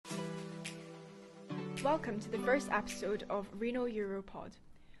Welcome to the first episode of Renal Europod.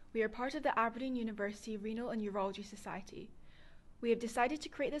 We are part of the Aberdeen University Renal and Urology Society. We have decided to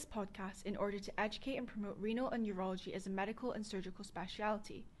create this podcast in order to educate and promote renal and urology as a medical and surgical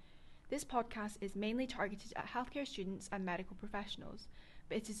speciality. This podcast is mainly targeted at healthcare students and medical professionals,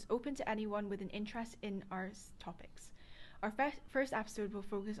 but it is open to anyone with an interest in our topics. Our first episode will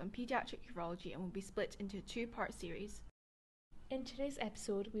focus on paediatric urology and will be split into a two-part series. In today's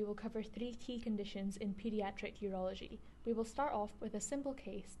episode, we will cover 3 key conditions in paediatric urology. We will start off with a simple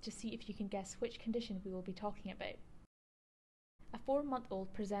case to see if you can guess which condition we will be talking about. A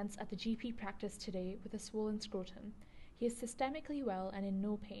 4-month-old presents at the GP practice today with a swollen scrotum. He is systemically well and in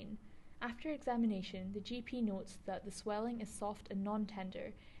no pain. After examination, the GP notes that the swelling is soft and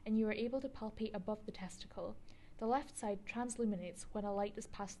non-tender, and you are able to palpate above the testicle. The left side transluminates when a light is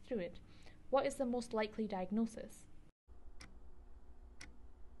passed through it. What is the most likely diagnosis?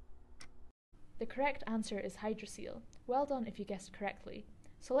 The correct answer is hydrocele. Well done if you guessed correctly.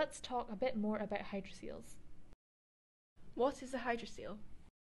 So let's talk a bit more about hydroceles. What is a hydrocele?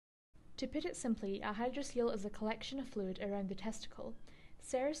 To put it simply, a hydrocele is a collection of fluid around the testicle.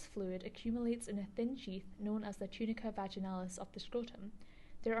 Serous fluid accumulates in a thin sheath known as the tunica vaginalis of the scrotum.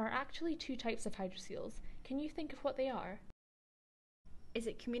 There are actually 2 types of hydroceles. Can you think of what they are? Is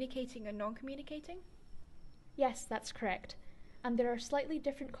it communicating and non-communicating? Yes, that's correct. And there are slightly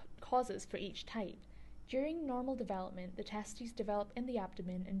different causes for each type. During normal development, the testes develop in the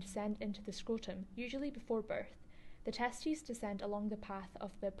abdomen and descend into the scrotum, usually before birth. The testes descend along the path of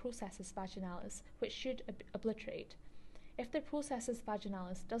the processus vaginalis, which should obliterate. If the processus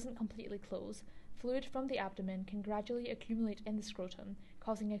vaginalis doesn't completely close, fluid from the abdomen can gradually accumulate in the scrotum,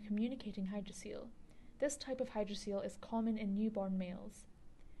 causing a communicating hydrocele. This type of hydrocele is common in newborn males.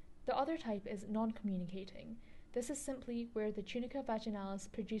 The other type is non-communicating. This is simply where the tunica vaginalis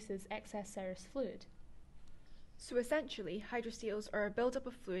produces excess serous fluid. So essentially, hydroceles are a buildup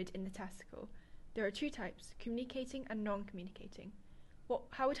of fluid in the testicle. There are 2 types, communicating and non-communicating.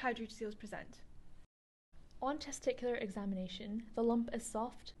 How would hydroceles present? On testicular examination, the lump is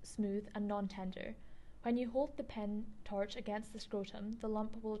soft, smooth and non-tender. When you hold the pen torch against the scrotum, the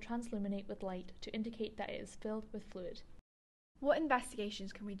lump will transluminate with light to indicate that it is filled with fluid. What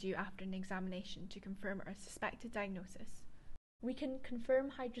investigations can we do after an examination to confirm our suspected diagnosis? We can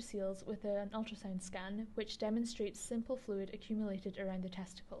confirm hydroceles with an ultrasound scan, which demonstrates simple fluid accumulated around the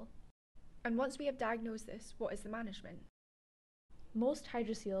testicle. And once we have diagnosed this, what is the management? Most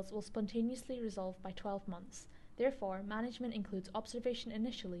hydroceles will spontaneously resolve by 12 months. Therefore, management includes observation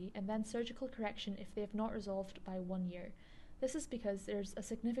initially and then surgical correction if they have not resolved by 1 year. This is because there's a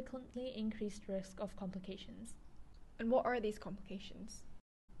significantly increased risk of complications. And what are these complications?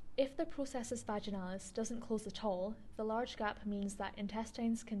 If the processus vaginalis doesn't close at all, the large gap means that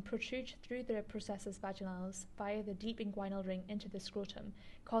intestines can protrude through the processus vaginalis via the deep inguinal ring into the scrotum,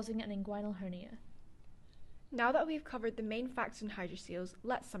 causing an inguinal hernia. Now that we've covered the main facts on hydroceles,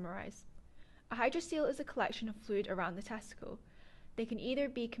 let's summarise. A hydrocele is a collection of fluid around the testicle. They can either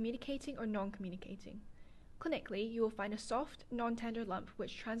be communicating or non-communicating. Clinically, you will find a soft, non-tender lump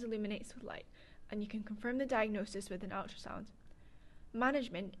which transilluminates with light, and you can confirm the diagnosis with an ultrasound.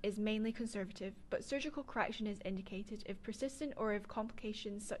 Management is mainly conservative, but surgical correction is indicated if persistent or if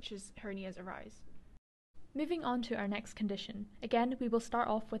complications such as hernias arise. Moving on to our next condition. Again, we will start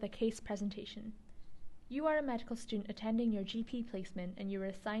off with a case presentation. You are a medical student attending your GP placement and you are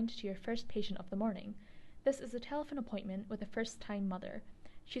assigned to your first patient of the morning. This is a telephone appointment with a first-time mother.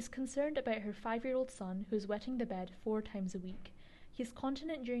 She's concerned about her 5-year-old son who is wetting the bed 4 times a week. He is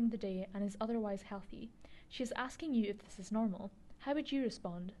continent during the day and is otherwise healthy. She is asking you if this is normal. How would you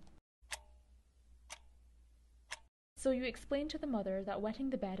respond? So you explain to the mother that wetting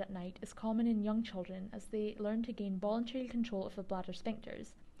the bed at night is common in young children as they learn to gain voluntary control of the bladder sphincters.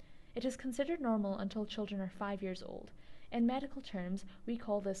 It is considered normal until children are 5 years old. In medical terms, we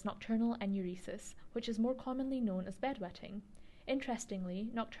call this nocturnal enuresis, which is more commonly known as bedwetting. Interestingly,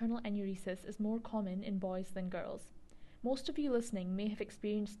 nocturnal enuresis is more common in boys than girls. Most of you listening may have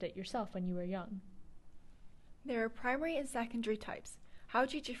experienced it yourself when you were young. There are primary and secondary types. How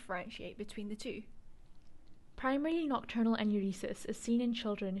do you differentiate between the 2? Primary nocturnal enuresis is seen in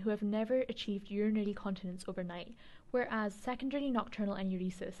children who have never achieved urinary continence overnight, whereas secondary nocturnal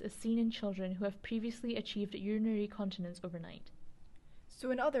enuresis is seen in children who have previously achieved urinary continence overnight. So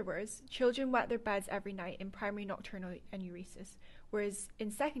in other words, children wet their beds every night in primary nocturnal enuresis, whereas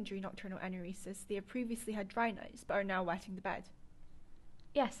in secondary nocturnal enuresis they have previously had dry nights but are now wetting the bed.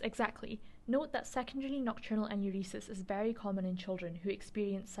 Yes, exactly. Note that secondary nocturnal enuresis is very common in children who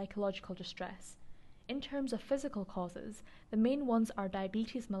experience psychological distress. In terms of physical causes, the main ones are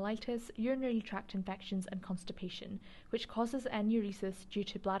diabetes mellitus, urinary tract infections, and constipation, which causes enuresis due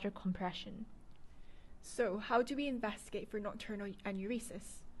to bladder compression. So, how do we investigate for nocturnal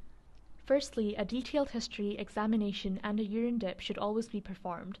enuresis? Firstly, a detailed history, examination, and a urine dip should always be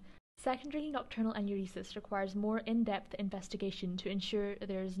performed. Secondary nocturnal enuresis requires more in-depth investigation to ensure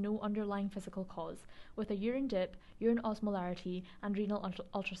there is no underlying physical cause, with a urine dip, urine osmolarity, and renal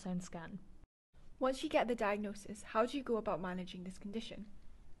ultrasound scan. Once you get the diagnosis, how do you go about managing this condition?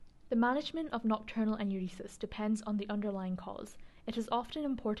 The management of nocturnal enuresis depends on the underlying cause. It is often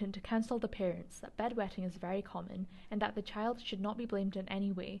important to counsel the parents that bedwetting is very common and that the child should not be blamed in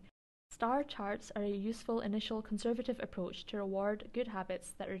any way. Star charts are a useful initial conservative approach to reward good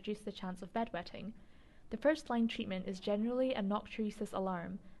habits that reduce the chance of bedwetting. The first-line treatment is generally a nocturesis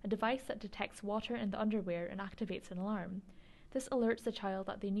alarm, a device that detects water in the underwear and activates an alarm. This alerts the child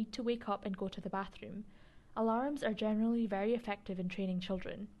that they need to wake up and go to the bathroom. Alarms are generally very effective in training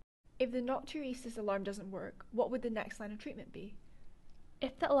children. If the nocturesis alarm doesn't work, what would the next line of treatment be?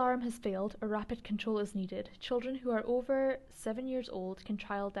 If the alarm has failed or rapid control is needed, children who are over 7 years old can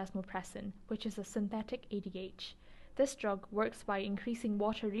trial desmopressin, which is a synthetic ADH. This drug works by increasing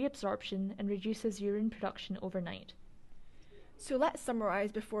water reabsorption and reduces urine production overnight. So let's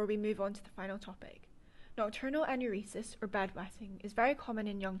summarise before we move on to the final topic. Nocturnal enuresis, or bedwetting, is very common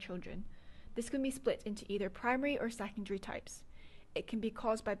in young children. This can be split into either primary or secondary types. It can be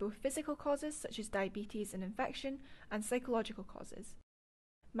caused by both physical causes, such as diabetes and infection, and psychological causes.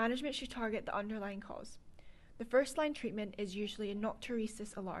 Management should target the underlying cause. The first-line treatment is usually a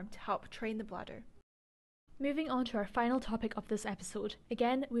nocturesis alarm to help train the bladder. Moving on to our final topic of this episode,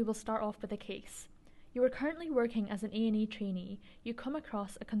 again we will start off with a case. You are currently working as an A&E trainee. You come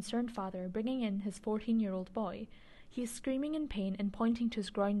across a concerned father bringing in his 14-year-old boy. He is screaming in pain and pointing to his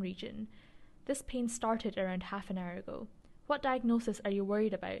groin region. This pain started around half an hour ago. What diagnosis are you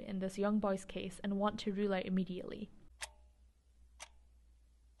worried about in this young boy's case and want to rule out immediately?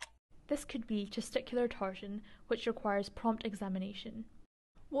 This could be testicular torsion, which requires prompt examination.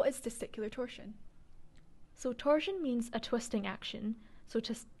 What is testicular torsion? So torsion means a twisting action. So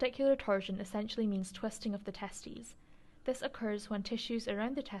testicular torsion essentially means twisting of the testes. This occurs when tissues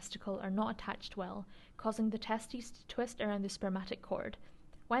around the testicle are not attached well, causing the testes to twist around the spermatic cord.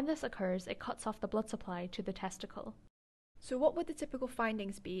 When this occurs, it cuts off the blood supply to the testicle. So what would the typical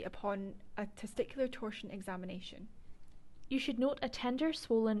findings be upon a testicular torsion examination? You should note a tender,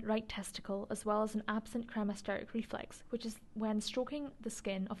 swollen right testicle as well as an absent cremasteric reflex, which is when stroking the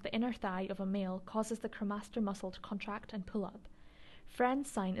skin of the inner thigh of a male causes the cremaster muscle to contract and pull up.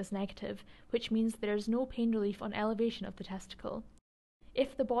 Friend's sign is negative, which means there is no pain relief on elevation of the testicle.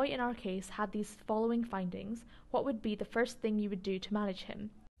 If the boy in our case had these following findings, what would be the first thing you would do to manage him?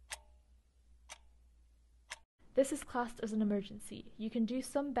 This is classed as an emergency. You can do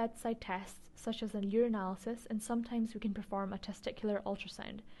some bedside tests, such as a urinalysis, and sometimes we can perform a testicular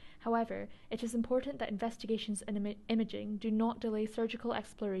ultrasound. However, it is important that investigations and imaging do not delay surgical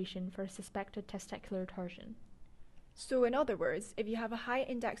exploration for a suspected testicular torsion. So in other words, if you have a high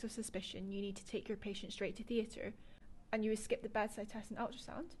index of suspicion, you need to take your patient straight to theatre, and you would skip the bedside test and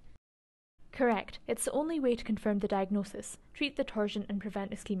ultrasound? Correct. It's the only way to confirm the diagnosis, treat the torsion and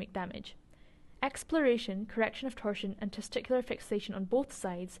prevent ischemic damage. Exploration, correction of torsion, and testicular fixation on both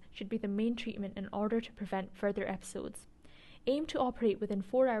sides should be the main treatment in order to prevent further episodes. Aim to operate within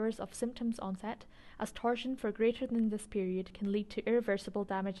 4 hours of symptoms onset, as torsion for greater than this period can lead to irreversible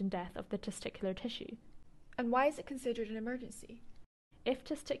damage and death of the testicular tissue. And why is it considered an emergency? If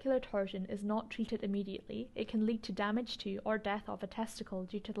testicular torsion is not treated immediately, it can lead to damage to or death of a testicle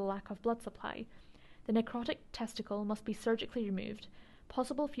due to the lack of blood supply. The necrotic testicle must be surgically removed.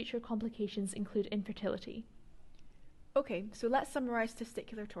 Possible future complications include infertility. Okay, so let's summarise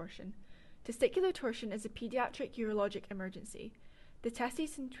testicular torsion. Testicular torsion is a paediatric urologic emergency. The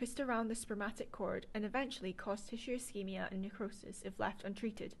testes can twist around the spermatic cord and eventually cause tissue ischemia and necrosis if left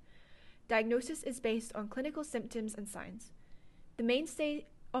untreated. Diagnosis is based on clinical symptoms and signs. The mainstay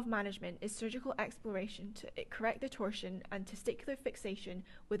of management is surgical exploration to correct the torsion and testicular fixation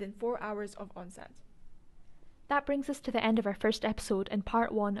within 4 hours of onset. That brings us to the end of our first episode and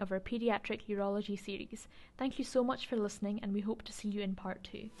part 1 of our Paediatric Urology series. Thank you so much for listening, and we hope to see you in part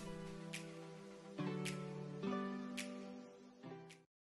 2.